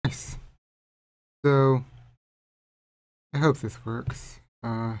So, I hope this works.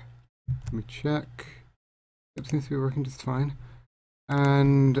 Let me check. It seems to be working just fine.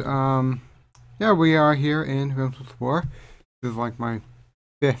 And, yeah, we are here in Realms of War. This is like my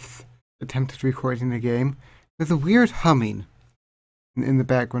 5th attempt at recording the game. There's a weird humming in the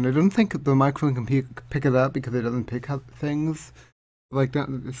background. I don't think the microphone can pick it up because it doesn't pick up things like that.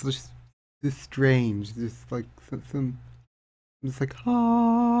 It's just strange. Just like some it's like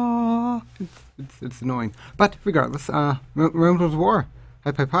ah. It's annoying. But regardless, Realms of War.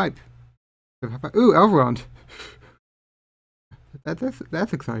 Hype, hype, hype. Ooh, Elrond.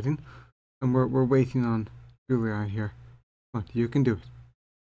 That's exciting. And we're waiting on Julia here. Come on, you can do it.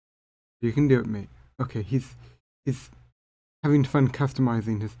 You can do it, mate. Okay, he's having fun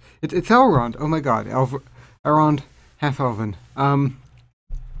customizing his. It's Elrond. Oh my God, Elrond half-elven.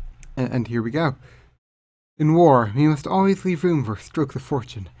 And here we go. In war, we must always leave room for strokes of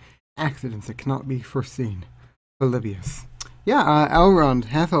fortune, accidents that cannot be foreseen. Polybius. Yeah, Elrond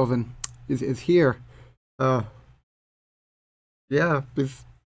half-elven is here. Yeah, that's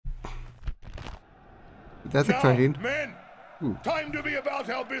now, exciting. Men, Ooh. time to be about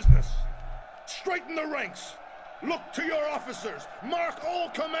our business. Straighten the ranks. Look to your officers. Mark all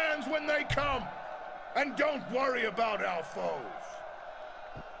commands when they come. And don't worry about our foes.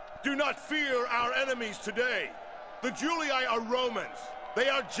 Do not fear our enemies today. The Julii are Romans. They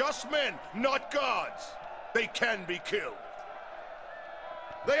are just men, not gods. They can be killed.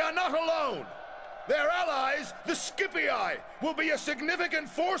 They are not alone. Their allies, the Scipii, will be a significant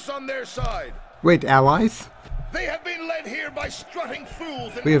force on their side. Wait, allies? They have been led here by strutting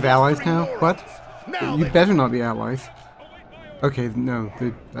fools and We have allies blustering now? morons. What? Now You they- better not be allies. Okay, no,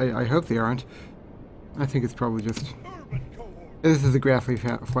 I hope they aren't. I think it's probably just. This is a graphically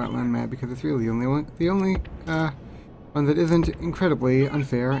flatland map because it's really the only one that isn't incredibly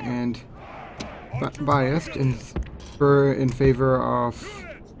unfair and biased in favor of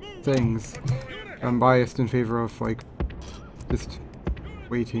things. I'm biased in favor of like just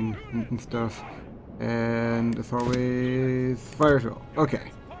waiting and stuff. And as always, fire drill.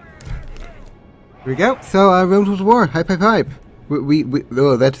 Okay. Here we go. So, Realms of War. Hype, hype, hype.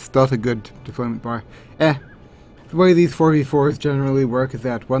 Oh, that's not a good deployment bar. The way these 4v4s generally work is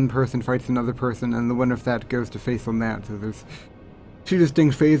that one person fights another person, and the winner of that goes to face on that. So there's 2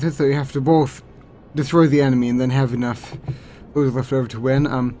 distinct phases, so you have to both destroy the enemy and then have enough loot left over to win.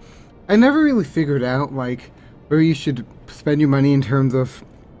 I never really figured out, like, where you should spend your money in terms of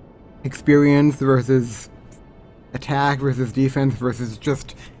experience versus attack versus defense versus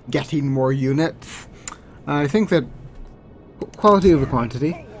just getting more units. I think that quality over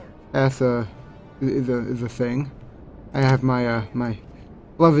quantity is a thing. I have my my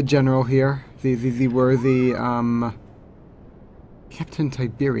beloved general here, the worthy Captain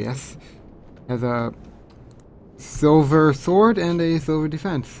Tiberius, has a silver sword and a silver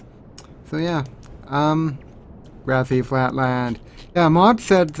defense. So yeah, Grassy Flatland. Yeah, Mod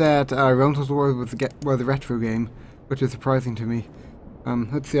said that Realms of War was a retro game, which is surprising to me.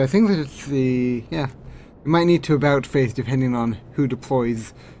 Let's see, I think that it's the, yeah, we might need to about face depending on who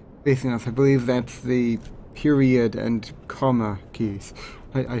deploys facing us. I believe that's the period and comma keys.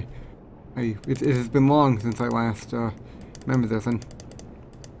 It has been long since I last remember this, and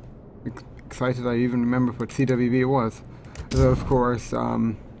excited I even remember what CWB was. Though of course,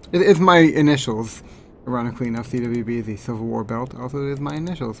 it's my initials. Ironically enough, CWB, the Civil War belt, also is my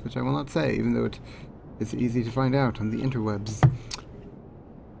initials, which I will not say, even though it is easy to find out on the interwebs.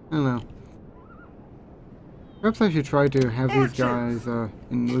 I don't know. Perhaps I should try to have these guys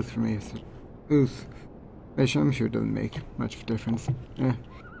in Luth for me. Luth. I'm sure it doesn't make much of a difference.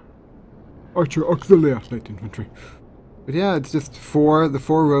 Archer Auxilia, light infantry. But yeah, it's just the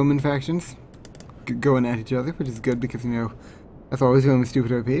 4 Roman factions going at each other, which is good because, you know, as always, Rome is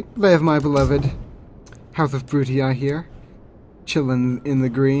stupid OP. But I have my beloved House of Brutii here, chilling in the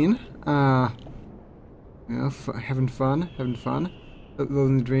green. You know, having fun.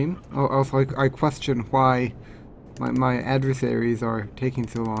 Living the dream. Also, I question why my adversaries are taking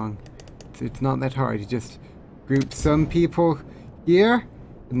so long. It's not that hard. You just group some people here,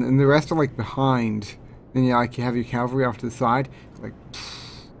 and the rest are like behind. Then you like you have your cavalry off to the side. It's like,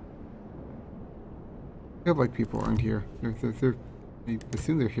 I hope like people aren't here. I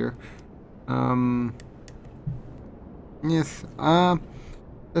assume they're here. Yes.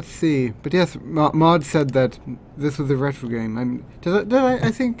 Let's see. But yes, Mod said that this was a retro game. Did I?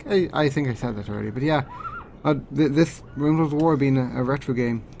 I think I said that already. But yeah, this Realms of War being a retro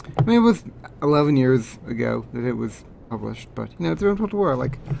game. I mean, it was 11 years ago that it was published, but you know, it's Realms of War.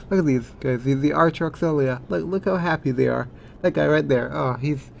 Like, look at these guys. The Archer Auxilia. Look how happy they are. That guy right there. Oh,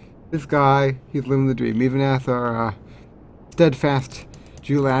 he's This guy, he's living the dream. Even as our steadfast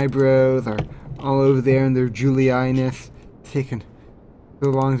Julibros are all over there in their Julii-ness, taking so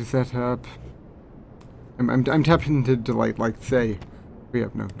long to set up. I'm tempted to like say, yeah,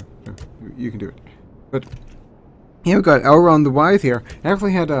 no, you can do it. But yeah, we've got Elrond the Wise here. I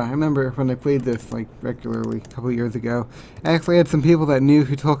actually had I remember when I played this like regularly a couple of years ago. I actually had some people that knew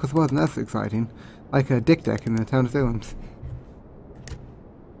who Tulkas was, and that's exciting. Like a Dick Deck in the town of Salem's.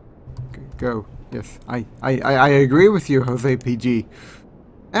 Go. Yes, I agree with you, Jose PG.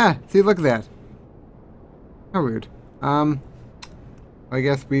 Ah, see, look at that. How rude. I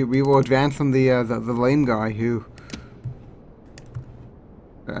guess we will advance on the lame guy who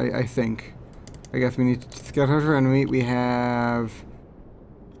I think. I guess we need to scout out our enemy. We have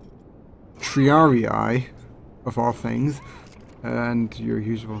Triarii, of all things, and your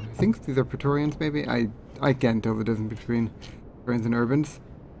usual. I think these are Praetorians, maybe. I can't tell the difference between Praetorians and Urbans.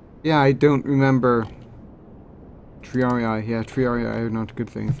 Yeah, I don't remember Triarii. Yeah, Triarii are not good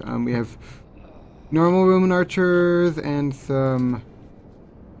things. We have normal Roman archers and some.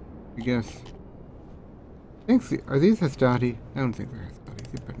 I guess. Are these Hastati? I don't think they're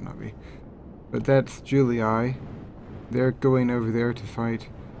Hastati. They better not be. But that's Julii. They're going over there to fight.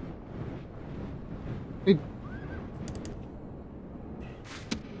 Hey.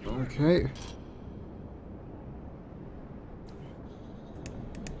 Okay.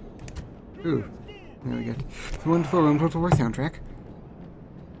 Ooh. There we get the wonderful Rome Total War soundtrack.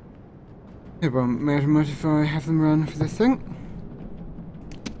 It won't matter much if I have them run for this thing.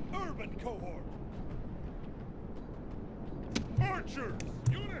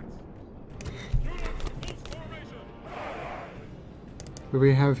 So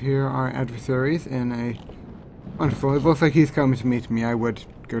we have here our adversaries in a wonderful. It looks like he's coming to meet me. I would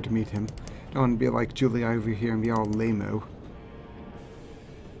go to meet him. Don't want to be like Julii over here and be all lame-o.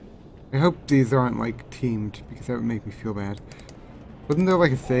 I hope these aren't like teamed because that would make me feel bad. Wasn't there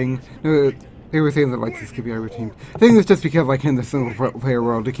like a thing? No, they were saying that like this could be our team. I think it's just because like in the single player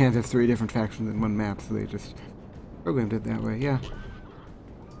world you can't have 3 different factions in one map, so they just programmed it that way. Yeah.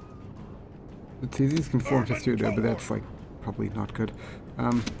 Let's see, these can form to pseudo, but that's like probably not good.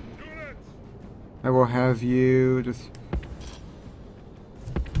 I will have you just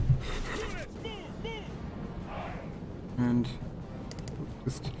and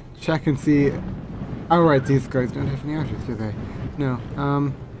just check and see. Oh right, these guys don't have any archers, do they? No.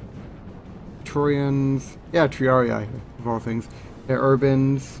 Troyans, yeah, Triarii of all things. They're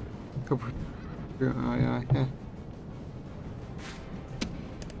Urbans. Yeah.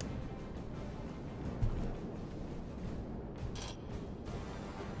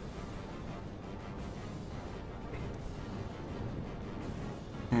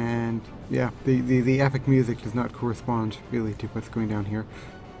 And yeah, the epic music does not correspond really to what's going down here,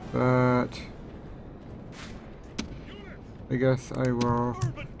 but I guess I will.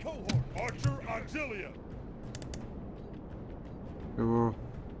 I will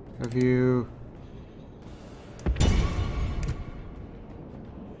have you.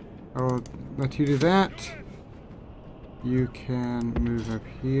 I will let you do that. You can move up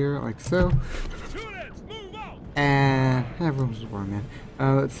here like so. And everyone's a war man.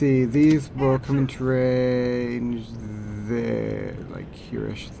 Let's see, these will come into range there, like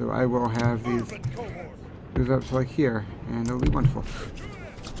here-ish. So I will have these move up to like here, and it'll be wonderful.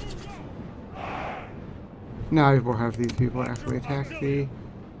 Now I will have these people actually attack the.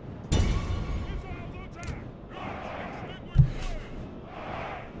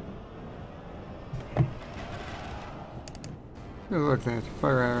 Oh, look at that.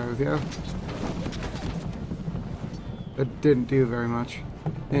 Fire arrows, yeah. That didn't do very much.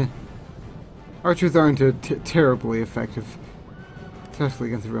 Eh. Archers aren't terribly effective. Especially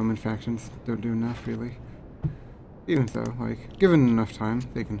against the Roman factions. Don't do enough, really. Even so, like, given enough time,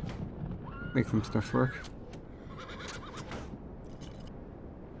 they can make some stuff work.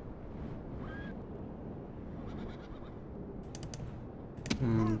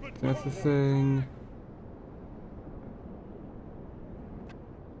 And that's the thing.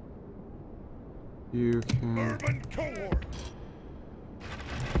 You can.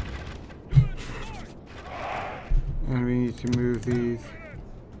 And we need to move these.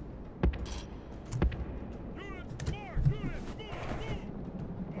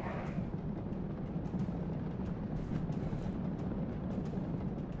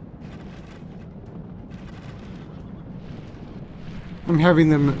 I'm having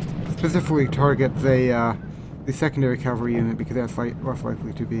them specifically target the secondary cavalry unit because that's less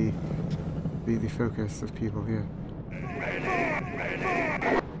likely to be the focus of people here.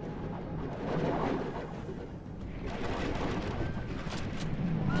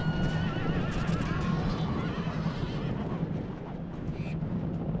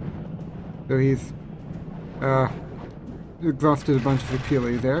 So he's exhausted a bunch of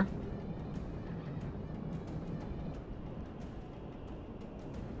Appealee there.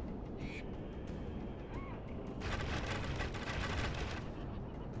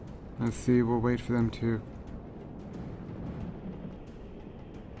 Let's see, we'll wait for them to...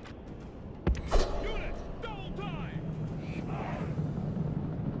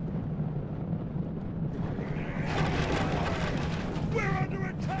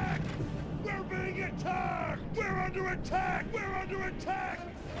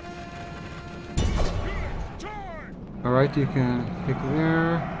 Alright, you can pick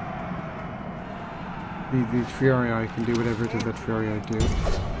there. The Triarii can do whatever it is that Triarii do.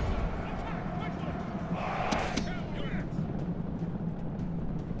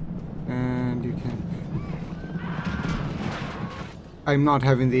 And you can... I'm not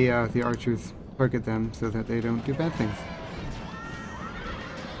having the archers target them so that they don't do bad things.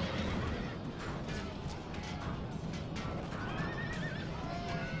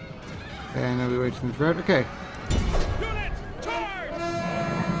 And now we wait for them to out. Okay.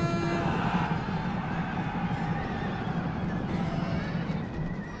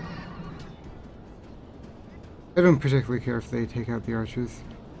 I don't particularly care if they take out the archers.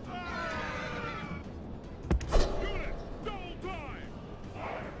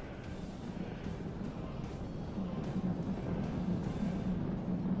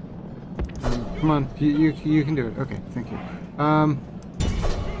 Come on, you can do it. Okay, thank you.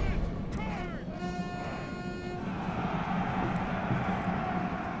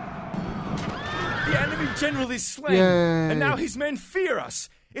 The enemy general is slain, Yay. and now his men fear us.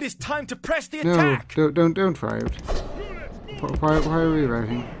 It is time to press the attack. No, don't riot. Why are we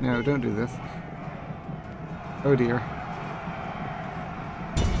rioting? No, don't do this. Oh dear.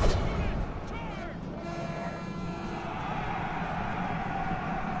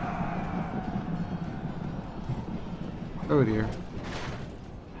 Oh dear.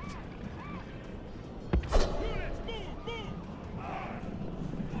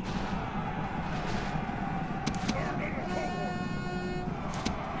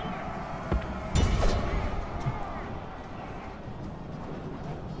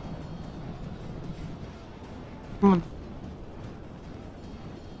 Come on.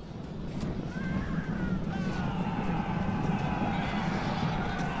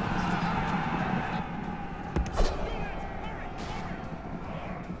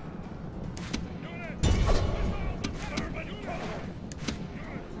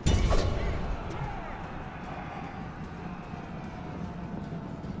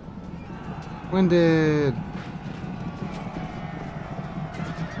 Winded.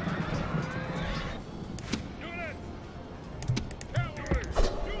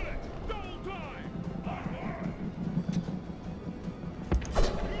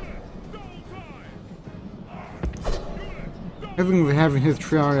 I think having his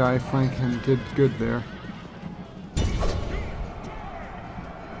Triarii flank him did good there.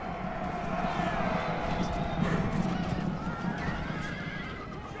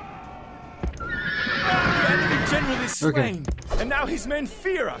 The enemy general is slain, and now his men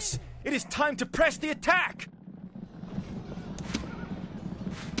fear us. It is time to press the attack.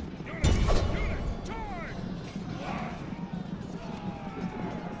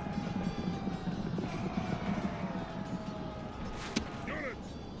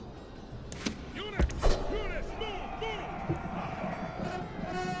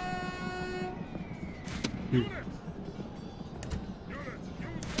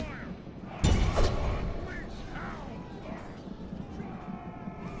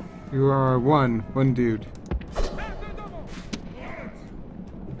 You are one dude.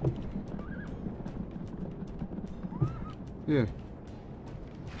 Yeah.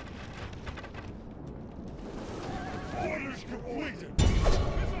 Orders completed.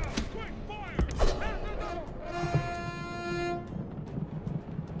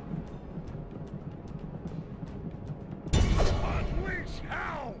 Unleash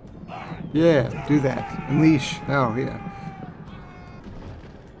hell. Yeah, do that. Unleash. Oh, yeah.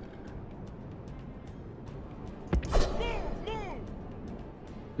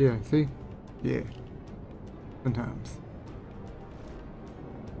 Yeah, see? Yeah. Sometimes.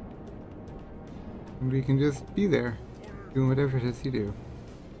 And we can just be there, doing whatever it is you do.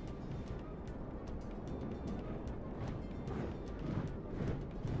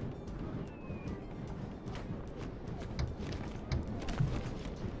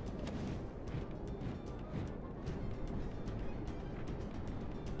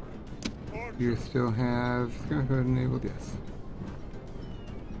 You still have Skunk Mode enabled, yes.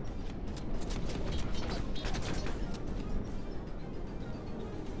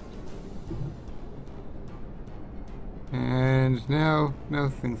 And now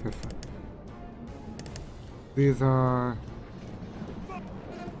things are fine. These are...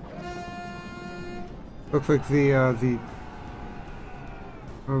 Looks like the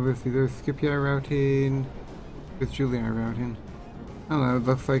obviously there's Scipii routing, there's Julian routing. I don't know, it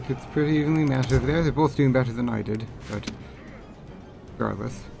looks like it's pretty evenly matched over there. They're both doing better than I did, but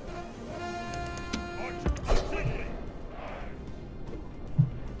regardless.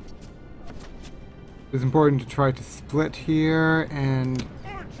 It's important to try to split here, and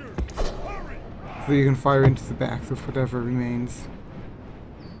so you can fire into the backs of whatever remains.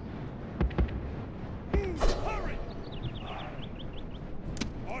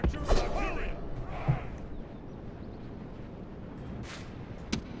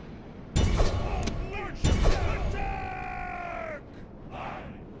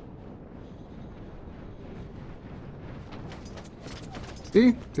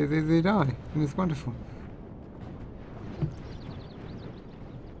 See? They die, and it's wonderful.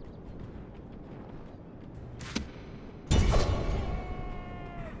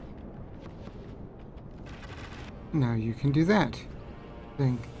 Now you can do that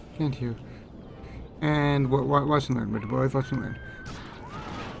thing, can't you? And watch and learn, boys, watch and learn.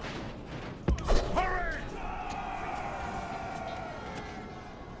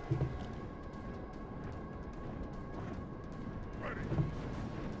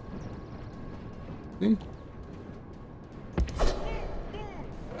 See?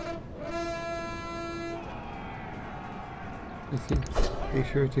 Let's see. Make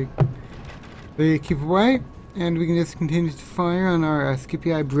sure to keep away, and we can just continue to fire on our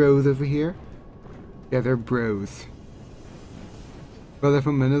Scipii bros over here. Yeah, they're bros. Brother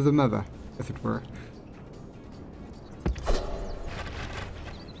from another mother, as it were.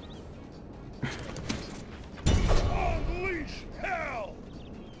 Unleash hell!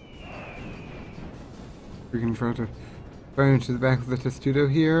 We can try to fire into the back of the Testudo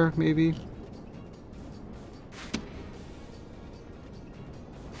here, maybe.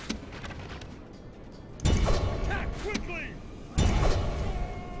 Attack quickly!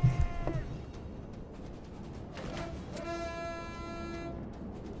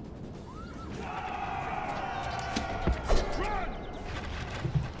 Run!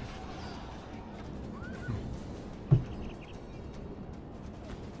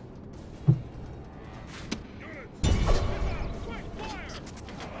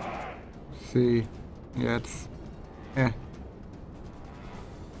 See, yeah, it's, eh.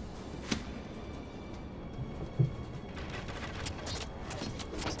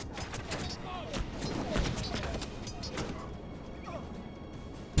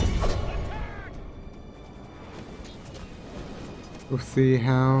 We'll see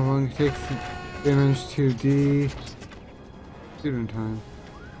how long it takes damage to D. Shoot in time.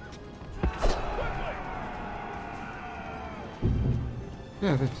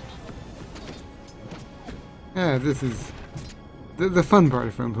 Yeah, this is the fun part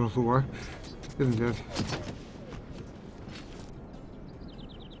of From Total War, isn't it?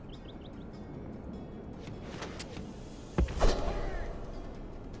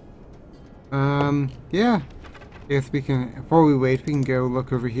 Yeah. I guess we can, before we wait, we can go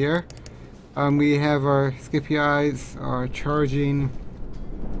look over here. We have our Scipii are charging,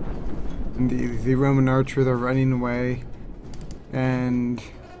 and the Roman archers are running away, and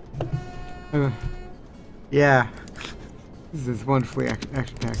yeah, this is wonderfully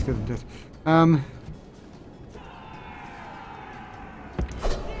action-packed, isn't it?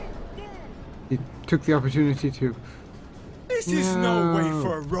 He took the opportunity to. This is no way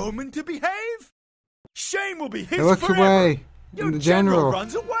for a Roman to behave. Shame will be his I looked forever. away, Your and the general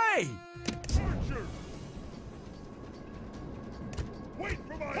runs away. Archers! Wait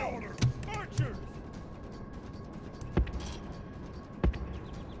for my orders! Archers!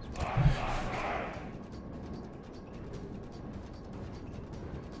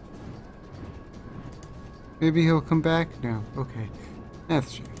 Maybe he'll come back? No. Okay.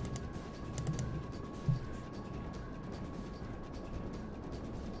 That's true.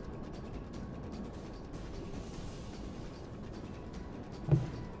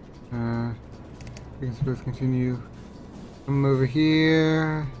 We can suppose continue. Come over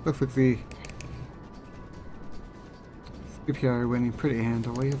here. Looks like the Scipii are winning pretty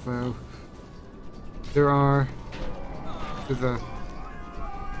handily, though there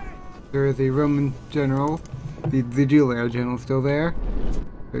is a Roman general, the Julian general, still there.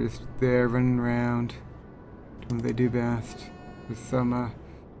 They're just there running around, doing what they do best. With some I'm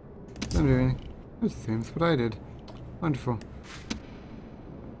doing. That's the same as what I did. Wonderful.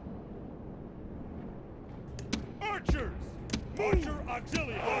 Archers! Archer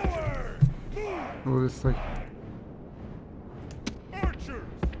auxiliary! Forward! Move! We'll just like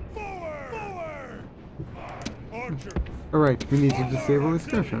Alright, we need to disable this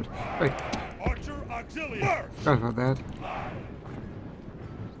gun shot. Right. Archer auxiliary. Forgot about that.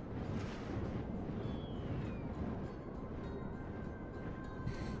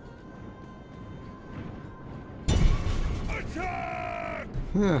 Attack!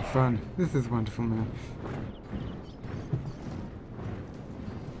 Yeah, fun. This is wonderful, man.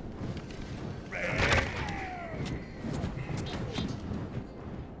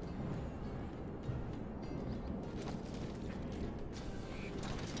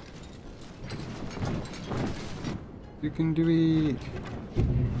 You can do it.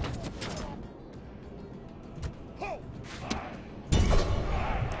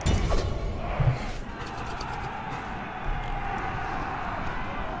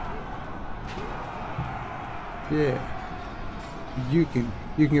 Yeah. You can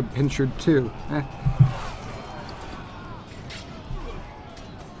get pinchered too. Eh?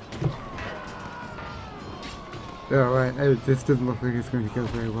 Oh, right. This doesn't look like it's going to go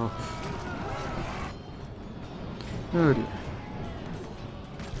very well. Oh dear.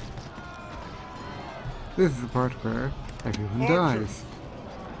 This is the part where everyone dies.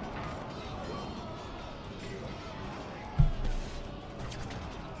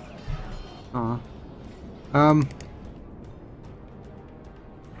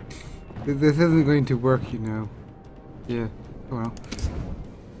 This isn't going to work, you know. Yeah, well.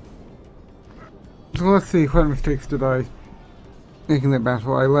 So let's see, what mistakes did I make in that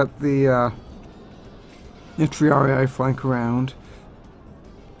battle? I let the, Triarii flank around.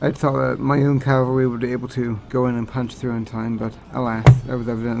 I thought that my own cavalry would be able to go in and punch through in time, but alas, that was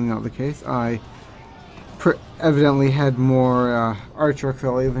evidently not the case. I evidently had more archer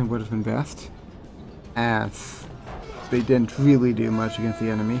auxiliary than would have been best, as they didn't really do much against the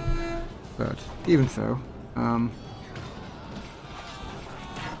enemy, but even so.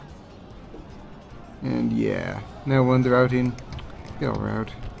 And yeah, now one's routing, they'll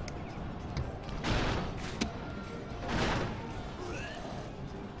rout.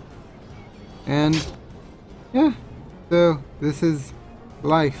 And yeah, so this is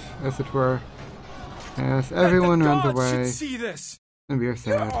life, as it were. As everyone runs away, see this. And we are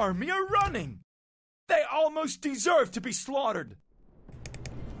sad. Your army are running. They almost deserve to be slaughtered.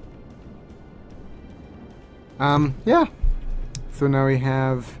 Yeah. So now we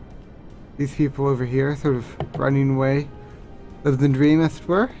have these people over here, sort of running away, living the dream, as it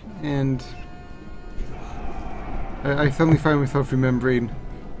were. And I suddenly find myself remembering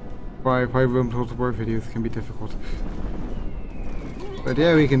why Rome Total War videos can be difficult. But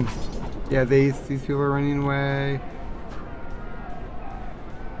yeah, we can. Yeah, these people are running away.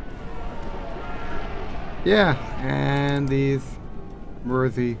 Yeah, and these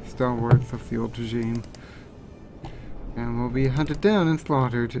worthy stalwarts of the old regime, and will be hunted down and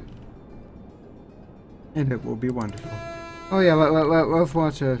slaughtered, and it will be wonderful. Oh yeah, let's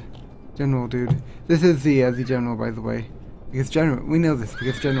watch a general, dude. This is the general, by the way. Because we know this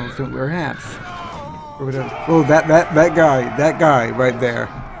because generals don't wear hats. Or whatever. Oh, that guy right there.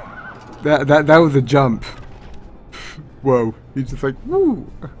 That was a jump. Whoa. He's just like,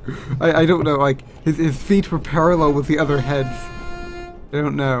 woo. I don't know, like, his feet were parallel with the other heads. I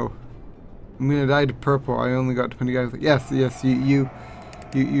don't know. I'm gonna die to purple. I only got 20 guys. Yes, you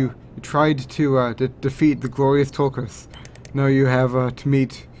tried to defeat the glorious Tulkas. Now you have to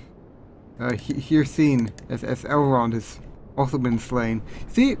meet here seen as Elrond has also been slain.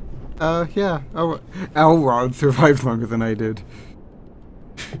 See, yeah, Elrond survived longer than I did.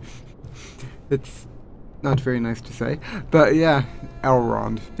 It's not very nice to say, but yeah,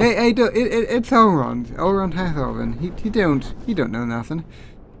 Elrond. Hey, it's Elrond. Elrond Hathoven. He don't know nothing.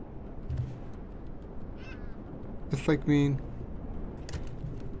 Just like mean.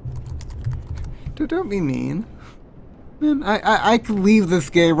 Don't be mean. Man, I could leave this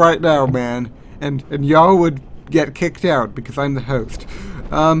game right now, man, and y'all would get kicked out because I'm the host.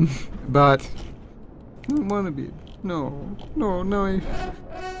 But I don't want to be. No.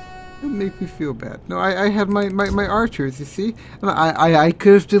 It makes me feel bad. No, I had my archers, you see, and I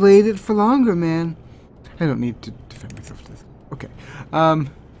could have delayed it for longer, man. I don't need to defend myself to this. Okay. Run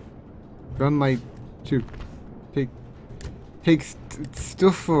my shoot. Take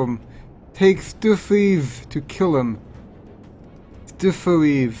Stuffum. Take Stuffive to kill him.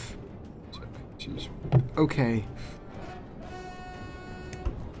 Stuffive. Okay.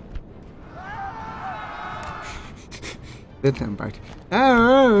 That sound bite.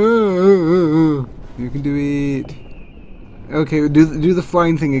 You can do it. Okay, do the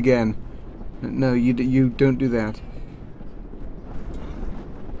flying thing again. No, you don't do that.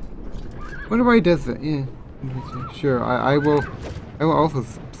 Wonder why he does that. Yeah. Sure, I will also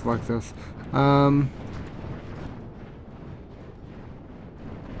select this.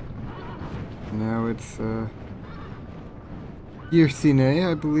 Now it's, Yersine,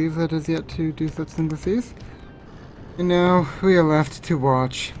 I believe, that is yet to do such syntheses. And now we are left to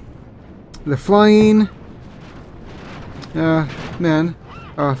watch the flying men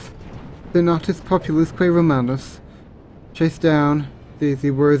of the Natus Populusque Romanus chase down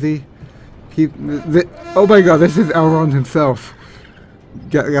the worthy oh my god, this is Elrond himself.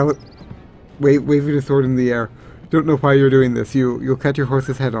 Waving a sword in the air. Don't know why you're doing this. You'll cut your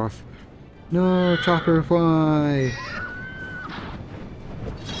horse's head off. No, chopper, fly!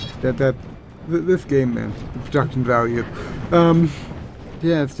 This game, man, the production value.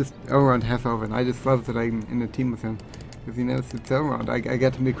 Yeah, it's just Elrond half-elven. I just love that I'm in a team with him. Because, you know, it's Elrond. I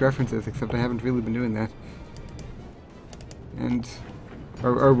get to make references, except I haven't really been doing that. And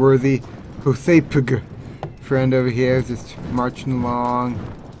our worthy Hosepug friend over here is just marching along.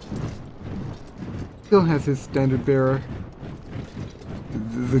 Still has his standard bearer.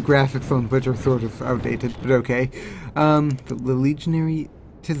 The graphics on which are sort of outdated, but okay. The legionary,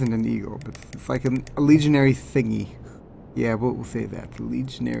 it isn't an eagle, but it's like a legionary thingy. Yeah, we'll say that. The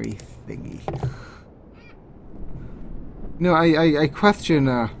legionary thingy. No, I question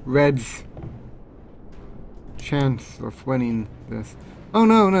Red's chance of winning this. Oh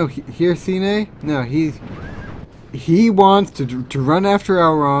no, Yersine? No, he wants to run after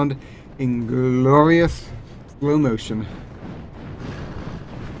Elrond in glorious slow motion.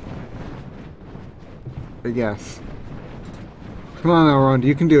 I guess. Come on, Elrond,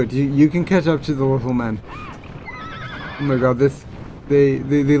 you can do it. You can catch up to the little men. Oh my god, they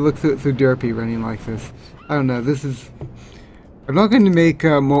look so derpy running like this. I don't know, this is... I'm not going to make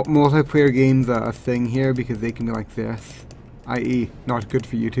multiplayer games a thing here because they can be like this. I.e., not good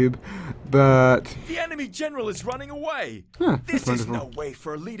for YouTube, but... The enemy general is running away! Huh, this is wonderful. no way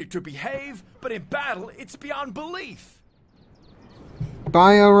for a leader to behave, but in battle, it's beyond belief!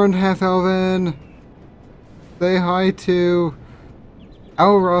 Bye, Elrond Half-Elven! Say hi to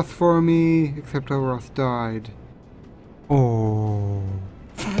Elroth for me, except Elroth died. Oh.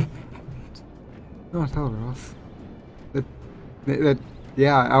 Not Elroth.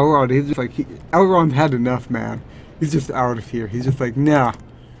 Yeah, Elrond, he's just like, Elrond had enough, man. He's just out of here. He's just like, nah.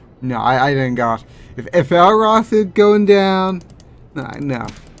 No, I didn't got. If Elroth is going down, no.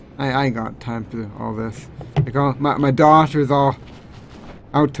 I ain't got time for all this. Like, my daughter's all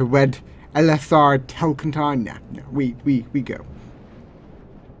out to wed Elessar Telcontar. No, we go.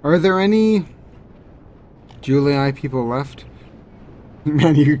 Are there any Julii people left?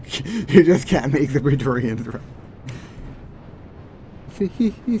 Man, you just can't make the Praetorians right. See,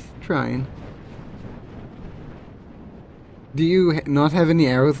 he's trying. Do you not have any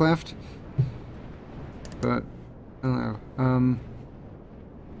arrows left? But, I don't know.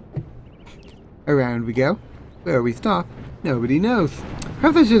 Around we go. Where we stop, nobody knows.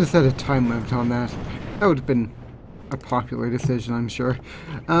 Perhaps I should have set a time limit on that. That would have been a popular decision, I'm sure.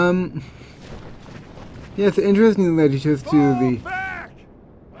 Yeah, it's interesting that you chose to the...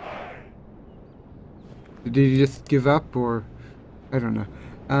 Did you just give up, or... I don't know.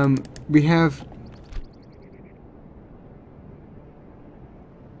 We have...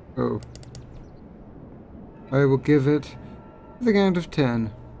 Oh. I will give it the count of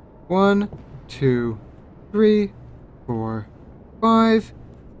 10. 1, 2, 3, 4, 5,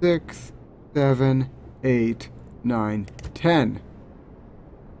 6, 7, 8, 9, 10.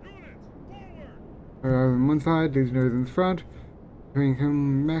 On one side, legionaries in the front.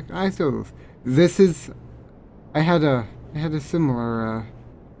 Come back. I saw those. This is. I had a similar.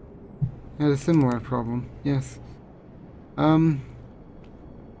 Problem. Yes. I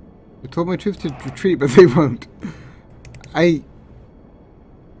told my troops to retreat, but they won't.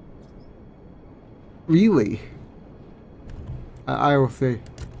 Really? I will say.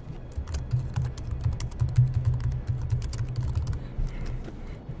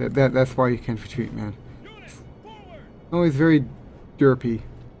 That's why you can't retreat, man. Always very derpy.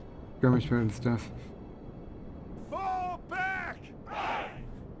 Skirmish mode and stuff. Fall back!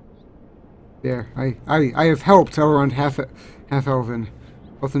 There, I have helped Elrond Half-Elven,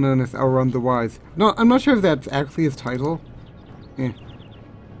 also known as Elrond the Wise. No, I'm not sure if that's actually his title. Yeah.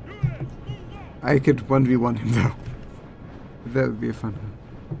 I could 1v1 him though. That would be a fun one.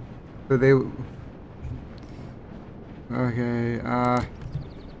 So they... Okay,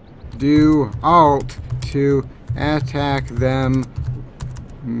 do Alt to attack them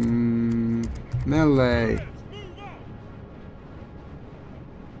melee.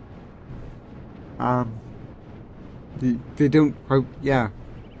 They don't quite, yeah.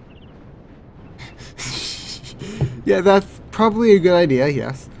 Yeah, that's probably a good idea,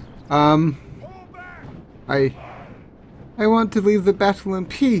 yes. I want to leave the battle in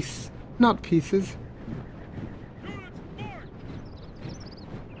peace. not pieces.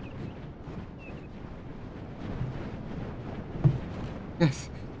 Yes,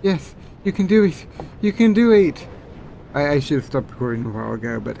 yes, you can do it. You can do it. I should have stopped recording a while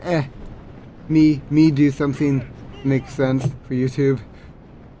ago, but me do something that makes sense for YouTube.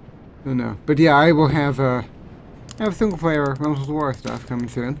 Oh no, but yeah, I will have single player Realms of War stuff coming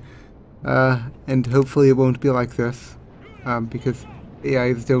soon, and hopefully it won't be like this, because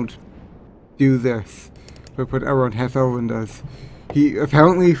AIs don't do this, but what Elrond Half-Elven does. He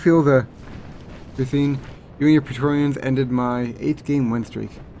apparently feel the thing. You and your Praetorians ended my 8-game win streak.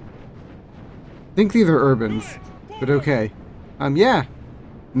 I think these are Urbans, but okay. Yeah.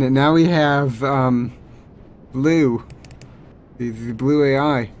 Now we have, Blue. The Blue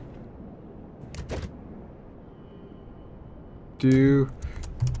AI. Do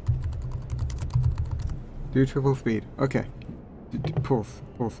triple speed. Okay. Pulse.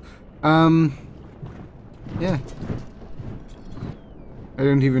 Yeah. I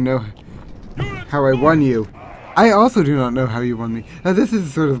don't even know how I won you. I also do not know how you won me. This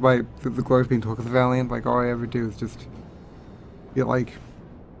is sort of my the glory of being Tolkien the Valiant. Like, all I ever do is just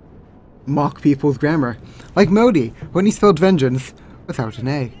mock people's grammar. Like Modi, when he spelled vengeance without an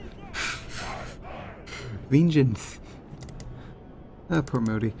A. Vengeance. Ah, poor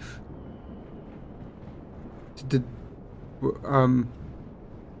Modi.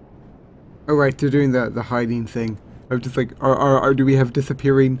 Oh right, they're doing the hiding thing. I was just like, do we have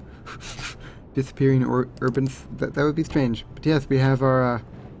disappearing urbans? That would be strange. But yes, we have our.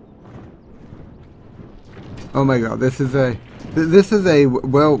 Oh my god, this is a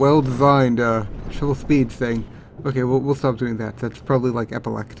well designed triple speed thing. Okay, we'll stop doing that. That's probably like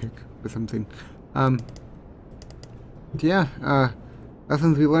epileptic or something. Yeah.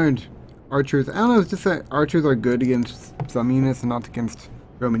 Lessons we learned. Archers. I don't know. It's just that archers are good against some units and not against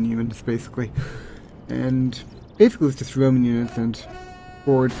Roman units, basically. And basically, it's just Roman units and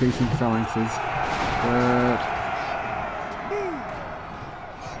forward-facing phalanxes.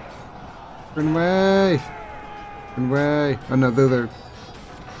 But run away! Run away! Oh no, those are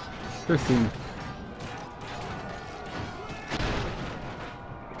 13.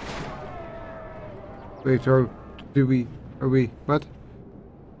 Wait, are we? What?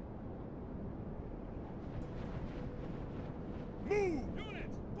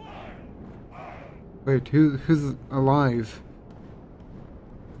 Wait, who's alive?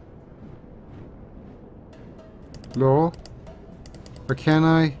 Lol? Or can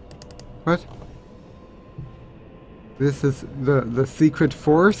I? What? This is the secret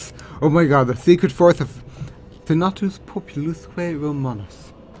force? Oh my god, the secret force of Senatus Populusque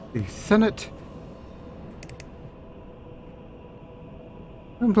Romanus. The Senate.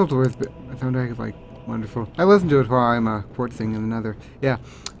 I'm told the words, but I sound like wonderful. I listen to it while I'm quartzing in another. Yeah,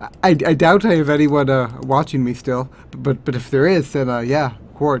 I doubt I have anyone watching me still, but if there is, then yeah,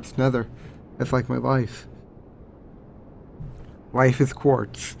 quartz, nether. That's like my life. Life is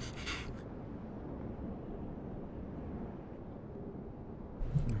quartz.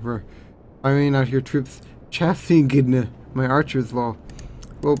 We're firing out your troops, chassing my archers. Well,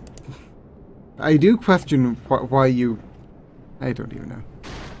 I do question why you. I don't even know.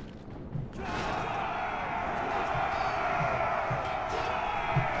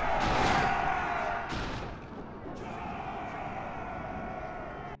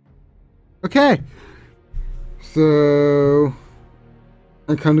 Okay, so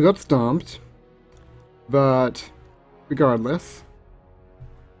I kind of got stomped, but regardless,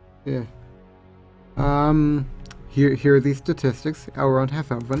 yeah. Here are these statistics. Elrond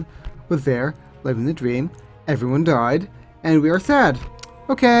Half-Elven was there, living the dream. Everyone died, and we are sad.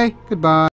 Okay, goodbye.